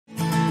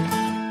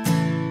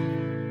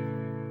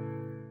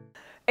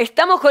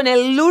Estamos con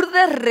el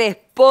Lourdes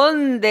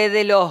Responde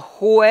de los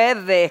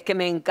jueves, que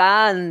me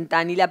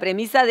encantan. Y la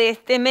premisa de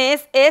este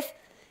mes es,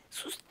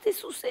 ¿te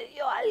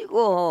sucedió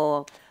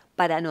algo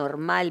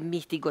paranormal,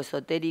 místico,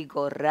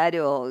 esotérico,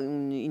 raro,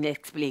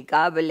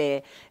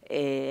 inexplicable?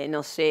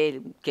 No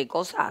sé qué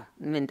cosa,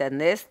 ¿me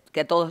entendés?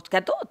 Que a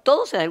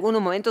todos en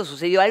algún momento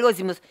sucedió algo,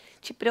 decimos,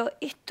 che, pero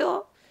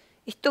 ¿esto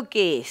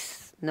qué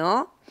es?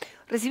 ¿No?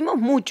 Recibimos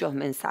muchos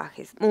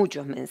mensajes,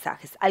 muchos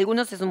mensajes.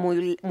 Algunos son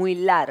muy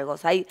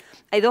largos. Hay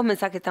dos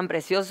mensajes tan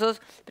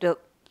preciosos, pero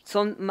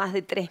son más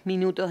de 3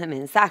 minutos de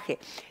mensaje.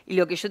 Y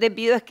lo que yo te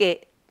pido es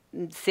que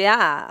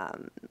sea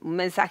un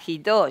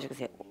mensajito, yo qué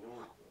sé,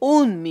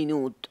 un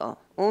minuto,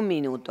 un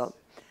minuto.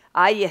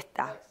 Ahí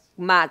está,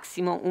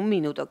 máximo 1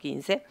 minuto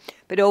 15.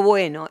 Pero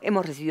bueno,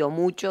 hemos recibido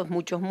muchos,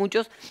 muchos,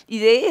 muchos. Y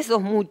de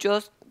esos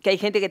muchos, que hay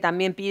gente que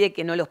también pide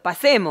que no los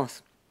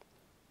pasemos.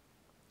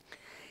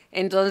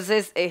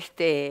 Entonces,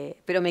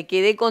 pero me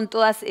quedé con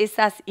todas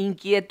esas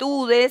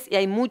inquietudes, y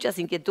hay muchas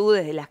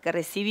inquietudes de las que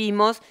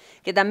recibimos,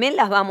 que también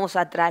las vamos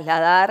a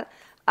trasladar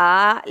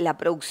a la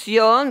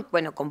producción.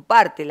 Bueno,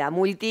 comparte, la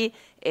multi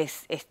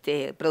es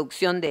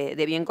producción de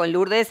Bien con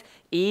Lourdes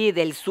y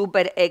del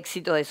súper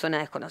éxito de Zona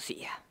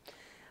Desconocida.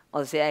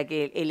 O sea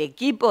que el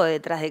equipo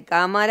detrás de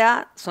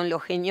cámara son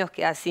los genios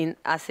que hacen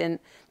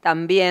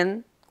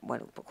también,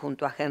 bueno,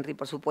 junto a Henry,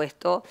 por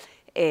supuesto,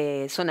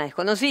 Zona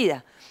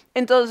Desconocida.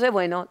 Entonces,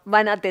 bueno,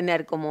 van a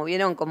tener, como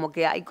vieron, como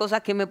que hay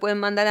cosas que me pueden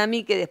mandar a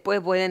mí que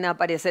después pueden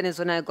aparecer en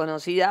Zona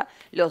Desconocida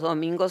los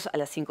domingos a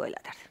las 5 de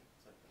la tarde.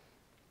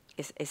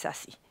 Es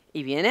así.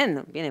 Y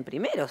vienen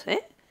primeros,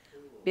 ¿eh?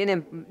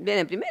 Vienen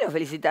primeros,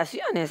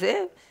 felicitaciones,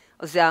 ¿eh?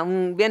 O sea,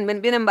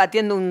 vienen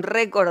batiendo un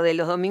récord de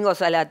los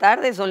domingos a la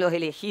tarde, son los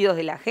elegidos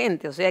de la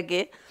gente. O sea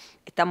que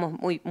estamos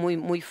muy, muy,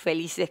 muy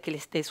felices que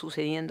les esté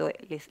sucediendo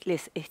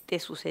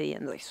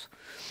eso.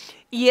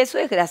 Y eso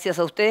es gracias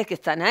a ustedes que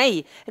están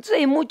ahí. Entonces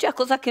hay muchas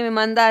cosas que me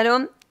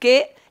mandaron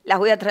que las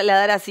voy a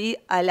trasladar así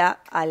a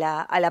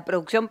la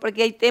producción,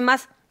 porque hay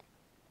temas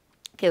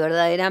que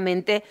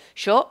verdaderamente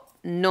yo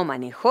no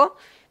manejo,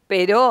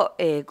 pero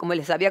como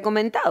les había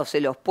comentado, se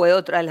los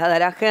puedo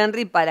trasladar a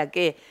Henry para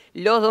que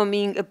los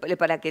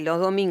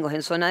domingos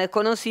en Zona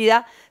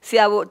Desconocida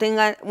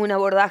tengan un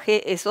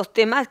abordaje esos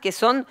temas que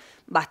son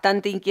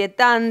bastante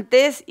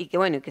inquietantes y que,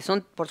 bueno, que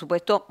son, por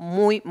supuesto,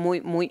 muy,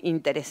 muy, muy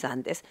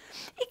interesantes.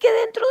 Y que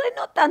dentro de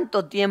no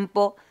tanto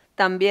tiempo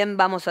también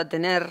vamos a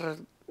tener,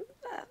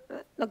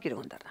 no quiero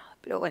contar nada,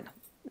 pero bueno,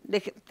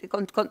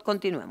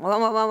 continuemos.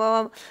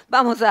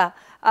 Vamos a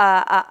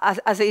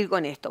seguir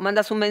con esto.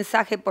 Mandas un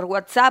mensaje por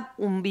WhatsApp,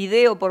 un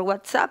video por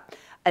WhatsApp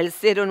al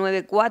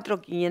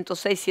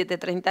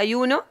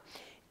 094-506-731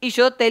 y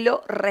yo te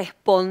lo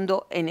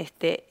respondo en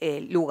este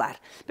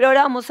lugar. Pero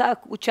ahora vamos a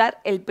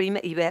escuchar el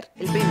primer y ver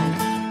el primero.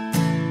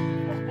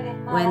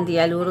 Buen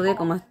día, Lourdes,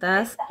 ¿cómo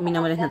estás? Mi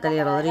nombre es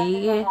Natalia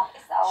Rodríguez,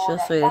 yo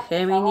soy de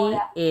Géminis,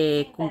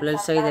 cumplo el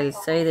 6 del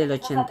 6 del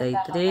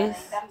 83,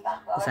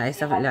 o sea,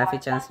 esa es la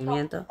fecha de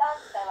nacimiento.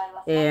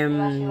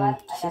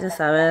 Quisiera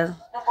saber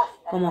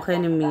cómo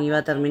Géminis va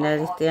a terminar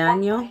este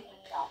año.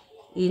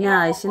 Y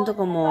nada, y siento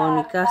como en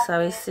mi casa a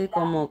veces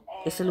como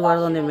es el lugar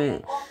donde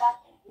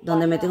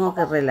me tengo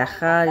que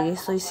relajar y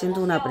eso, y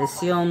siento una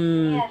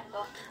presión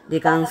de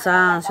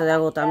cansancio, de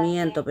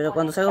agotamiento, pero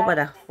cuando salgo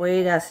para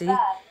afuera así,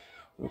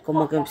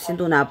 como que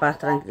siento una paz,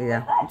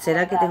 tranquilidad.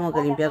 ¿Será que tengo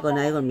que limpiar con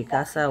algo en mi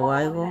casa o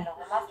algo?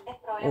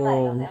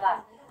 ¿O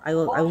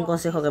algún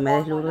consejo que me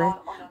des, Lourdes?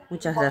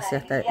 Muchas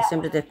gracias,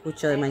 siempre te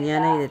escucho de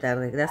mañana y de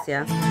tarde.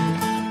 Gracias.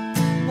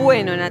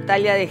 Bueno,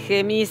 Natalia de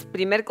Géminis,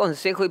 primer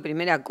consejo y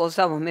primera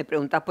cosa, vos me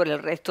preguntás por el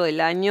resto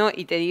del año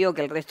y te digo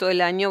que el resto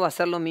del año va a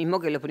ser lo mismo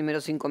que los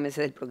primeros 5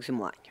 meses del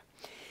próximo año.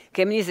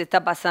 Géminis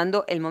está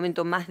pasando el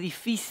momento más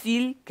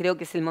difícil, creo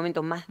que es el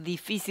momento más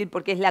difícil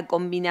porque es la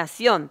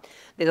combinación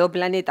de dos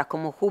planetas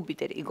como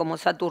Júpiter y como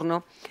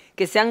Saturno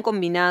que se han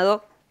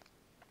combinado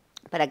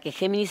para que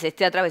Géminis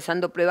esté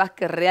atravesando pruebas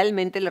que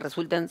realmente le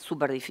resultan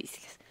súper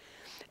difíciles.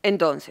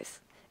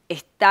 Entonces,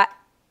 es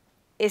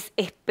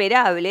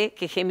esperable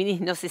que Géminis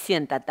no se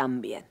sienta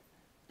tan bien,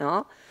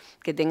 ¿no?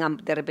 Que tengan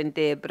de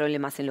repente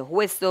problemas en los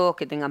huesos,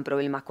 que tengan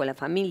problemas con la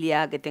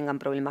familia, que tengan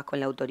problemas con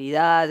la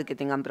autoridad, que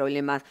tengan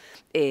problemas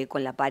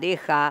con la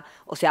pareja,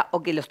 o sea,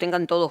 o que los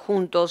tengan todos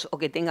juntos o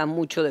que tengan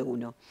mucho de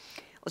uno.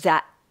 O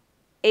sea,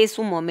 es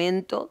un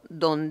momento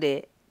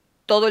donde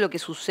todo lo que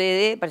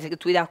sucede parece que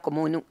estuvieras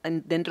como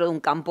dentro de un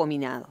campo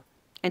minado.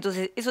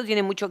 Entonces, eso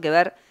tiene mucho que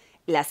ver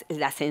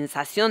la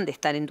sensación de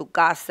estar en tu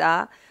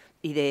casa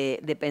y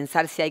de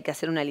pensar si hay que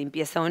hacer una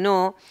limpieza o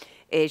no.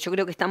 Yo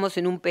creo que estamos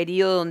en un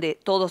periodo donde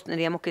todos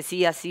tendríamos que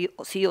sí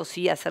o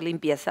sí hacer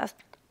limpiezas.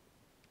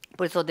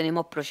 Por eso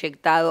tenemos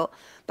proyectado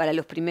para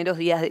los primeros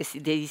días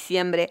de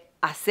diciembre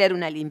hacer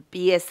una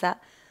limpieza,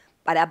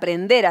 para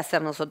aprender a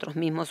hacer nosotros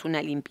mismos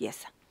una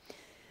limpieza.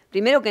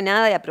 Primero que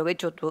nada, y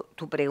aprovecho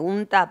tu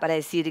pregunta para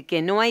decir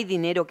que no hay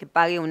dinero que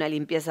pague una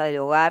limpieza del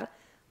hogar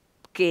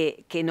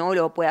que no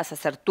lo puedas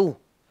hacer tú.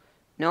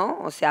 ¿no?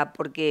 O sea,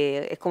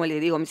 porque es como le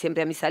digo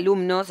siempre a mis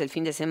alumnos, el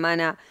fin de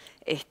semana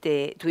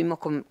estuvimos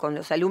con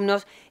los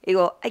alumnos,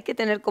 digo, hay que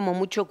tener como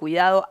mucho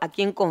cuidado a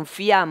quién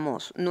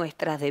confiamos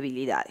nuestras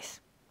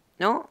debilidades,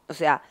 ¿no? O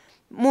sea,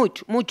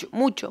 mucho, mucho,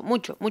 mucho,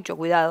 mucho, mucho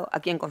cuidado a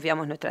quién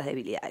confiamos nuestras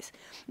debilidades.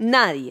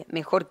 Nadie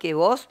mejor que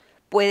vos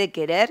puede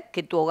querer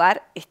que tu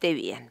hogar esté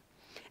bien.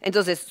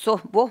 Entonces,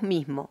 sos vos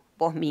mismo,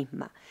 vos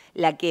misma,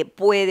 la que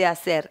puede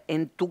hacer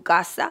en tu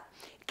casa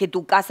que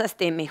tu casa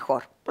esté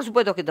mejor. Por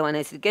supuesto que te van a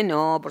decir que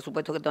no, por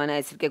supuesto que te van a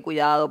decir que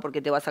cuidado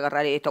porque te vas a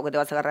agarrar esto o que te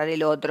vas a agarrar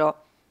el otro.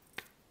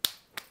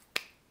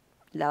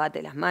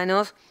 Lávate las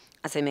manos,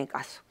 haceme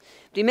caso.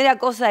 Primera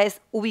cosa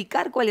es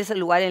ubicar cuál es el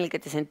lugar en el que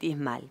te sentís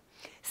mal.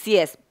 Si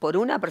es por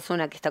una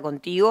persona que está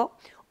contigo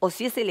o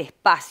si es el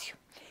espacio.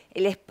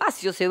 El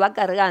espacio se va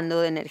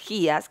cargando de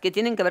energías que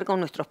tienen que ver con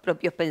nuestros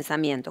propios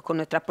pensamientos, con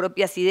nuestras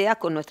propias ideas,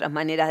 con nuestras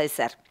maneras de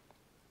ser.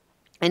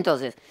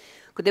 Entonces,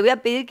 te voy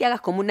a pedir que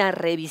hagas como una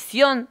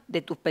revisión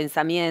de tus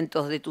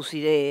pensamientos, de tus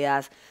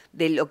ideas,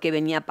 de lo que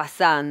venía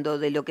pasando,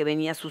 de lo que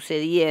venía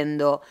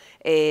sucediendo,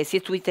 si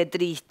estuviste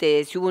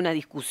triste, si hubo una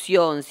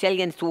discusión, si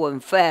alguien estuvo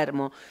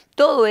enfermo.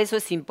 Todo eso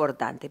es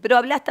importante. Pero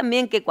hablas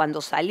también que cuando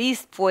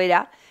salís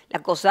fuera,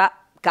 la cosa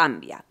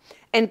cambia.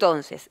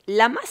 Entonces,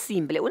 la más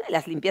simple, una de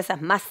las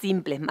limpiezas más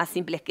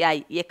simples que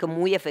hay, y es que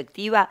muy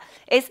efectiva,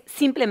 es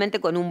simplemente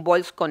con un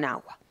bols con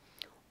agua.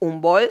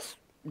 Un bols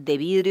de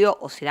vidrio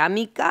o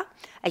cerámica,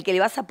 al que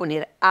le vas a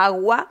poner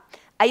agua.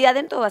 Ahí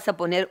adentro vas a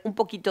poner un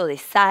poquito de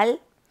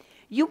sal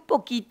y un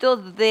poquito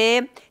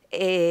de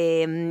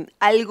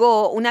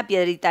algo, una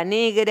piedrita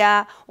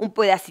negra, un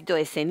pedacito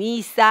de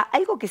ceniza,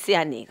 algo que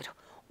sea negro.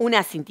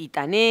 Una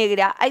cintita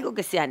negra, algo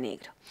que sea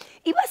negro.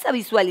 Y vas a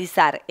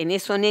visualizar en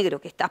eso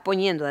negro que estás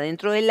poniendo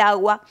adentro del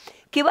agua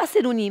que va a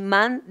ser un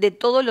imán de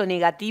todo lo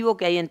negativo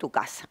que hay en tu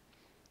casa.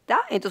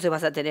 ¿Tá? Entonces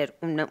vas a tener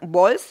un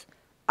bols,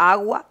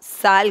 agua,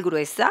 sal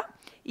gruesa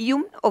y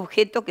un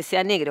objeto que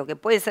sea negro, que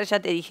puede ser, ya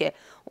te dije,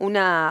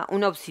 una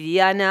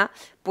obsidiana,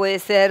 puede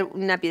ser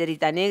una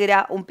piedrita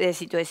negra, un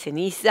pedacito de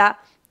ceniza,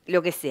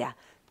 lo que sea.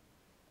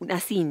 Una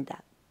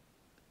cinta.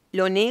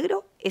 Lo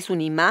negro es un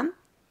imán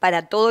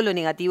para todo lo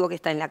negativo que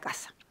está en la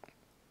casa.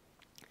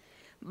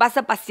 Vas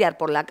a pasear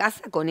por la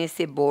casa con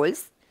ese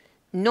bols,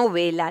 no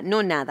vela,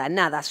 no nada,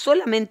 nada,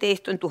 solamente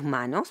esto en tus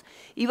manos,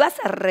 y vas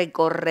a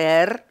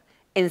recorrer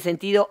en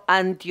sentido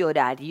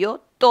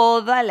antihorario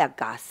toda la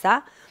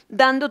casa,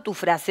 dando tu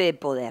frase de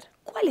poder.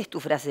 ¿Cuál es tu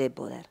frase de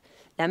poder?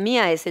 La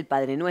mía es el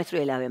Padre Nuestro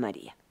y el Ave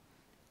María.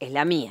 Es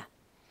la mía.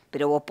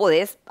 Pero vos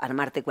podés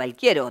armarte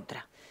cualquier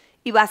otra.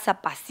 Y vas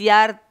a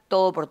pasear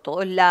todo por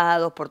todos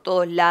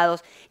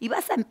lados, y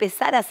vas a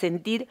empezar a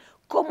sentir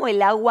cómo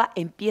el agua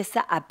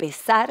empieza a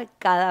pesar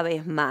cada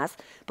vez más,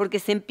 porque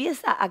se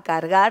empieza a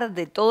cargar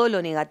de todo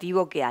lo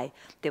negativo que hay.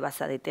 Te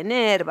vas a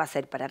detener, vas a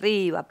ir para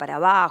arriba, para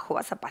abajo,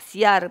 vas a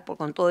pasear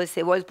con todo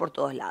ese bols por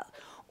todos lados.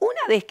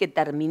 Una vez que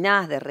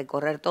terminás de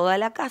recorrer toda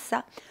la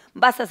casa,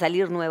 vas a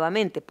salir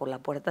nuevamente por la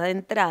puerta de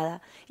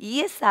entrada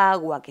y esa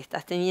agua que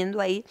estás teniendo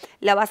ahí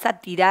la vas a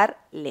tirar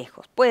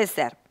lejos. Puede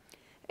ser,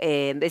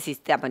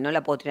 decís, pues no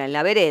la puedo tirar en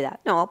la vereda.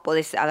 No,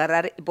 podés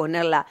agarrar y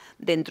ponerla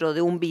dentro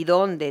de un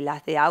bidón de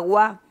las de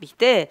agua,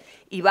 ¿viste?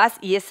 Y vas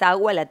y esa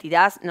agua la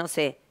tirás, no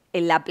sé,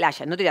 en la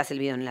playa. No tirás el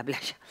bidón en la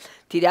playa.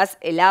 Tirás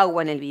el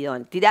agua en el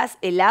bidón. Tirás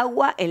el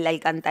agua en la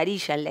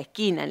alcantarilla, en la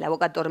esquina, en la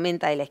boca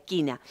tormenta de la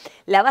esquina.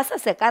 La vas a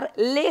sacar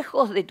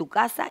lejos de tu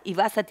casa y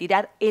vas a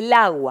tirar el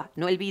agua,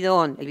 no el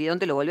bidón. El bidón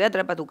te lo volvés a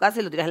traer para tu casa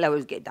y lo tirás en la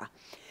volqueta.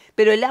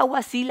 Pero el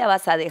agua sí la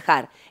vas a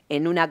dejar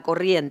en una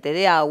corriente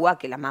de agua,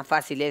 que la más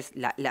fácil es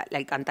la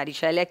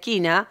alcantarilla de la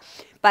esquina,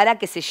 para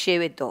que se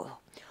lleve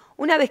todo.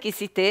 Una vez que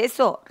hiciste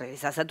eso,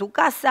 regresás a tu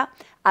casa,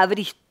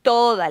 abrís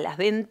todas las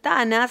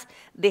ventanas,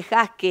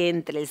 dejás que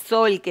entre el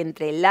sol, que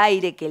entre el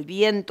aire, que el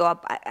viento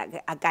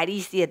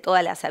acaricie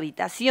todas las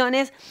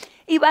habitaciones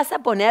y vas a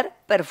poner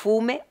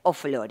perfume o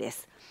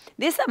flores.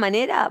 De esa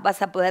manera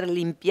vas a poder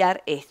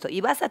limpiar esto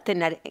y vas a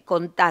tener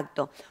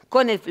contacto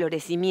con el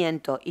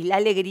florecimiento y la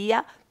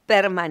alegría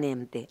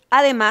permanente.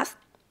 Además,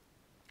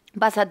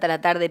 vas a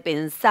tratar de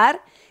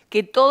pensar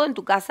que todo en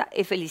tu casa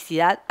es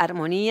felicidad,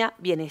 armonía,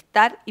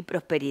 bienestar y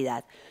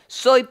prosperidad.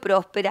 Soy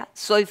próspera,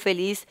 soy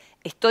feliz,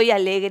 estoy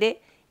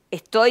alegre,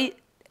 estoy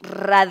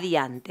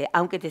radiante,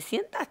 aunque te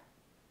sientas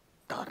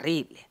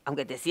horrible,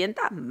 aunque te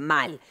sientas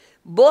mal.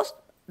 Vos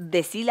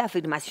decí la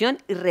afirmación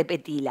y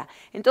repetila.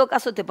 En todo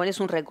caso, te pones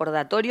un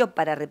recordatorio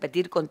para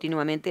repetir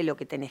continuamente lo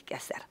que tenés que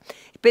hacer.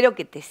 Espero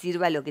que te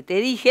sirva lo que te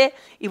dije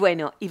y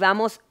bueno, y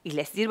vamos, y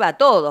les sirva a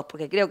todos,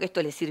 porque creo que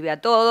esto les sirve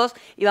a todos,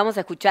 y vamos a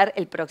escuchar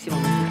el próximo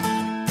mensaje.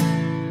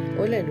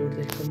 Hola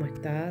Lourdes, ¿cómo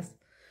estás?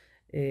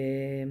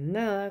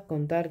 Nada,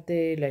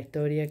 contarte la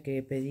historia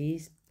que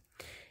pedís.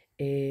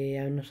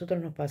 A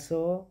nosotros nos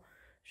pasó,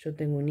 yo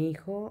tengo un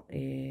hijo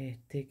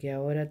que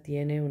ahora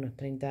tiene unos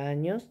 30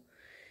 años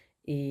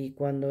y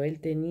cuando él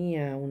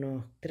tenía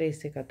unos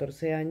 13,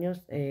 14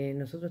 años,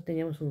 nosotros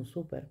teníamos un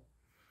súper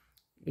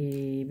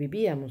y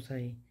vivíamos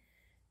ahí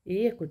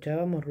y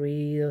escuchábamos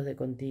ruidos de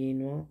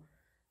continuo,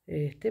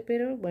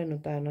 pero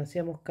bueno, no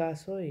hacíamos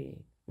caso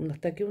y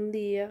hasta que un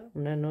día,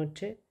 una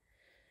noche,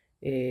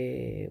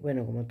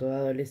 bueno, como todo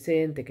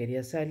adolescente,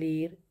 quería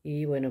salir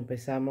y bueno,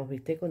 empezamos,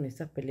 viste, con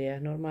esas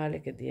peleas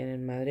normales que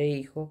tienen madre e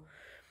hijo,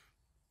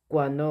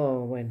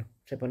 cuando, bueno,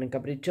 se ponen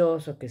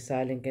caprichosos, que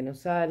salen, que no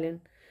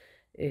salen,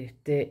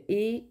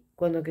 y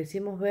cuando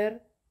quisimos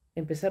ver,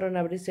 empezaron a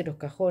abrirse los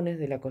cajones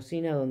de la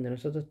cocina donde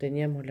nosotros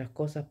teníamos las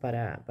cosas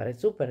para el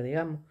súper,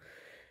 digamos.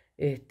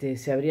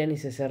 Se abrían y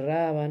se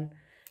cerraban,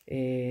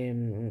 se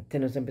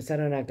nos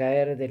empezaron a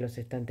caer de las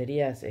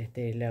estanterías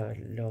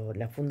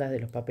las fundas de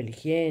los papel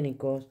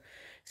higiénicos,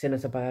 se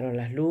nos apagaron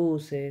las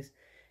luces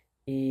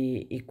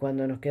y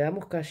cuando nos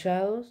quedamos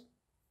callados,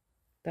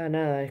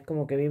 nada, es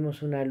como que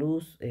vimos una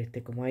luz,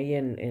 como ahí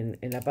en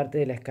la parte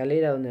de la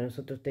escalera donde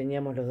nosotros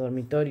teníamos los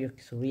dormitorios,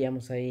 que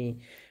subíamos ahí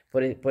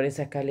por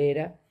esa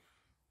escalera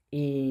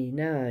y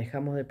nada,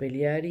 dejamos de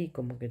pelear y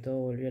como que todo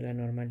volvió a la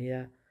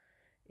normalidad.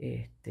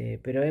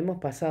 Pero hemos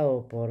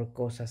pasado por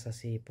cosas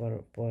así,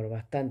 por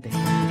bastantes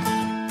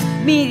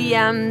cosas.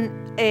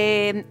 Miriam,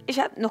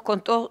 ella nos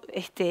contó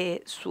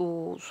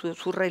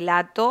su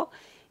relato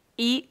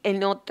y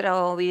en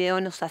otro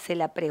video nos hace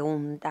la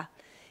pregunta.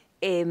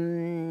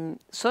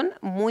 Son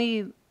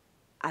muy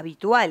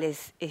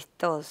habituales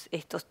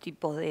estos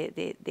tipos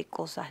de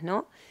cosas,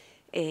 ¿no?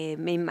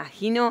 Me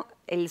imagino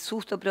el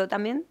susto, pero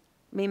también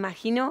me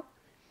imagino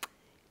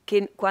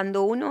que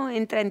cuando uno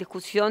entra en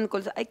discusión,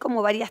 hay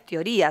como varias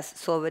teorías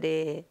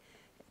sobre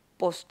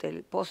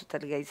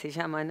poltergeist se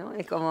llama, ¿no?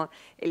 Es como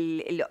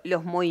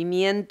los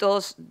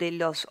movimientos de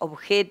los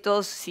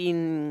objetos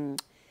sin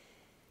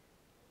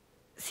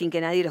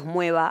que nadie los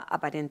mueva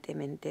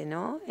aparentemente,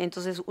 ¿no?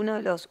 Entonces,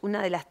 una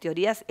de las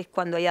teorías es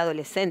cuando hay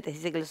adolescentes.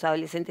 Dice que los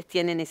adolescentes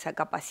tienen esa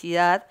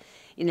capacidad,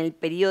 y en el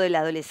periodo de la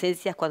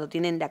adolescencia es cuando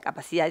tienen la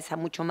capacidad esa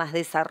mucho más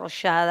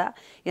desarrollada,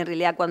 y en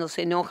realidad cuando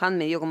se enojan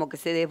medio como que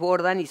se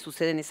desbordan y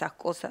suceden esas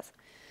cosas.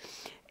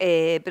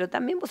 Pero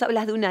también vos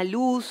hablas de una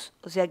luz,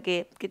 o sea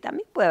que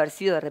también puede haber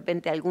sido de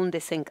repente algún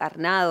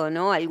desencarnado,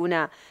 ¿no?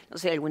 Alguna, no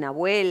sé, alguna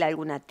abuela,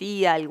 alguna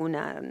tía,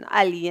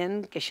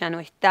 alguien que ya no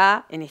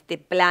está en este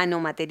plano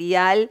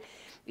material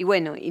y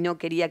bueno, y no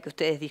quería que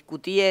ustedes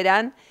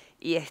discutieran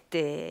y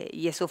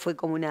eso fue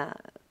como una,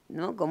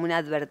 ¿no? Como una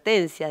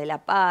advertencia de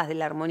la paz, de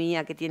la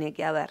armonía que tiene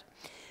que haber.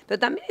 Pero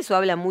también eso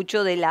habla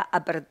mucho de la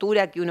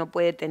apertura que uno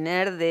puede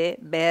tener de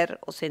ver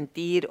o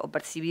sentir o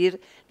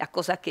percibir las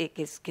cosas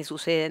que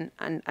suceden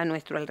a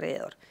nuestro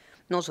alrededor.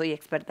 No soy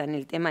experta en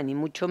el tema, ni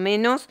mucho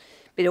menos,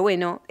 pero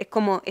bueno, es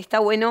como, está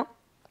bueno,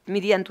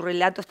 Miriam, tu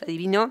relato está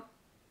divino,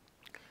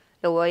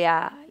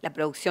 la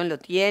producción lo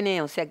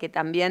tiene, o sea que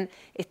también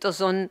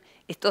estas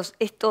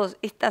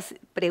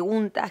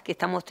preguntas que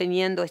estamos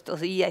teniendo estos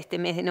días, este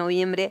mes de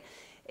noviembre,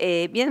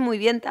 vienen muy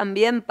bien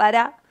también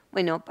para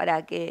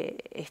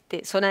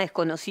que Zona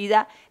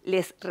Desconocida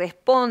les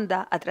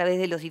responda a través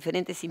de los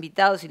diferentes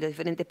invitados y los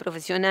diferentes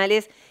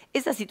profesionales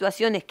esas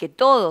situaciones que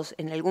todos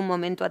en algún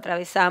momento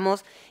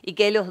atravesamos y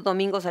que los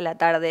domingos a la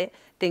tarde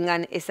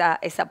tengan esa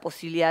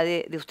posibilidad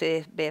de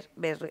ustedes ver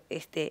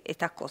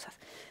estas cosas.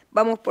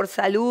 Vamos por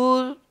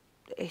salud,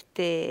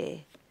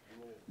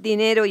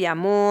 dinero y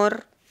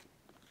amor,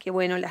 que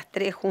bueno, las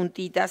tres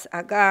juntitas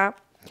acá.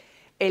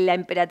 La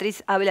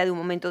emperatriz habla de un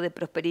momento de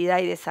prosperidad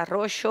y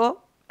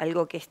desarrollo,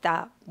 algo que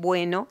está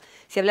bueno.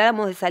 Si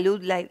habláramos de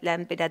salud, la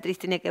emperatriz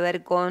tiene que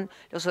ver con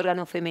los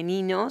órganos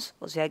femeninos,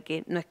 o sea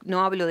que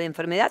no hablo de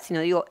enfermedad, sino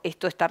digo,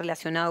 esto está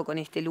relacionado con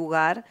este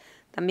lugar,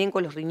 también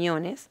con los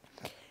riñones.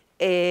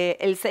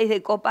 El 6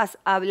 de copas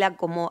habla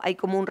hay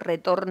como un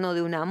retorno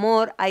de un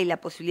amor, hay la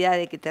posibilidad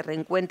de que te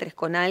reencuentres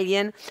con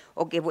alguien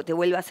o que te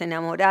vuelvas a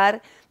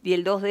enamorar. Y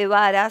el 2 de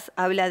varas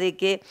habla de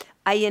que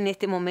hay en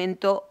este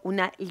momento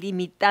una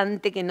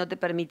limitante que no te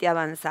permite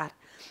avanzar.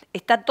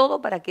 Está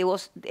todo para que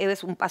vos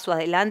des un paso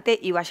adelante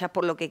y vayas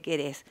por lo que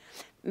querés.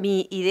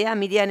 Mi idea,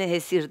 Miriam, es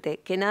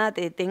decirte que nada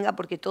te detenga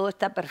porque todo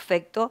está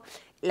perfecto.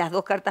 Las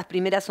dos cartas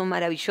primeras son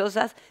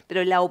maravillosas,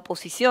 pero la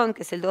oposición,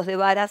 que es el 2 de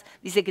varas,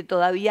 dice que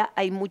todavía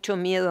hay mucho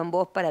miedo en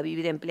vos para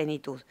vivir en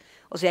plenitud.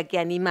 O sea que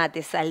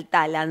animate,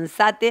 saltá,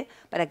 lanzate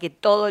para que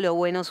todo lo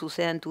bueno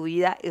suceda en tu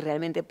vida y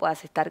realmente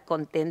puedas estar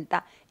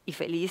contenta y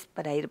feliz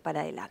para ir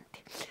para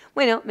adelante.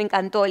 Bueno, me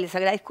encantó, les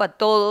agradezco a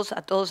todos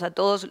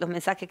los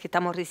mensajes que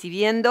estamos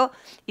recibiendo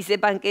y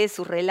sepan que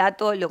su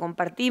relato lo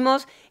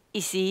compartimos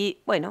y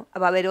sí, bueno,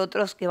 va a haber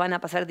otros que van a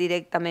pasar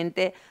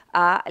directamente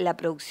a la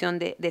producción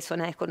de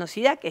Zona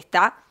Desconocida que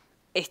está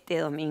este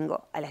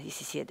domingo a las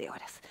 17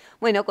 horas.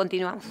 Bueno,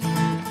 continuamos.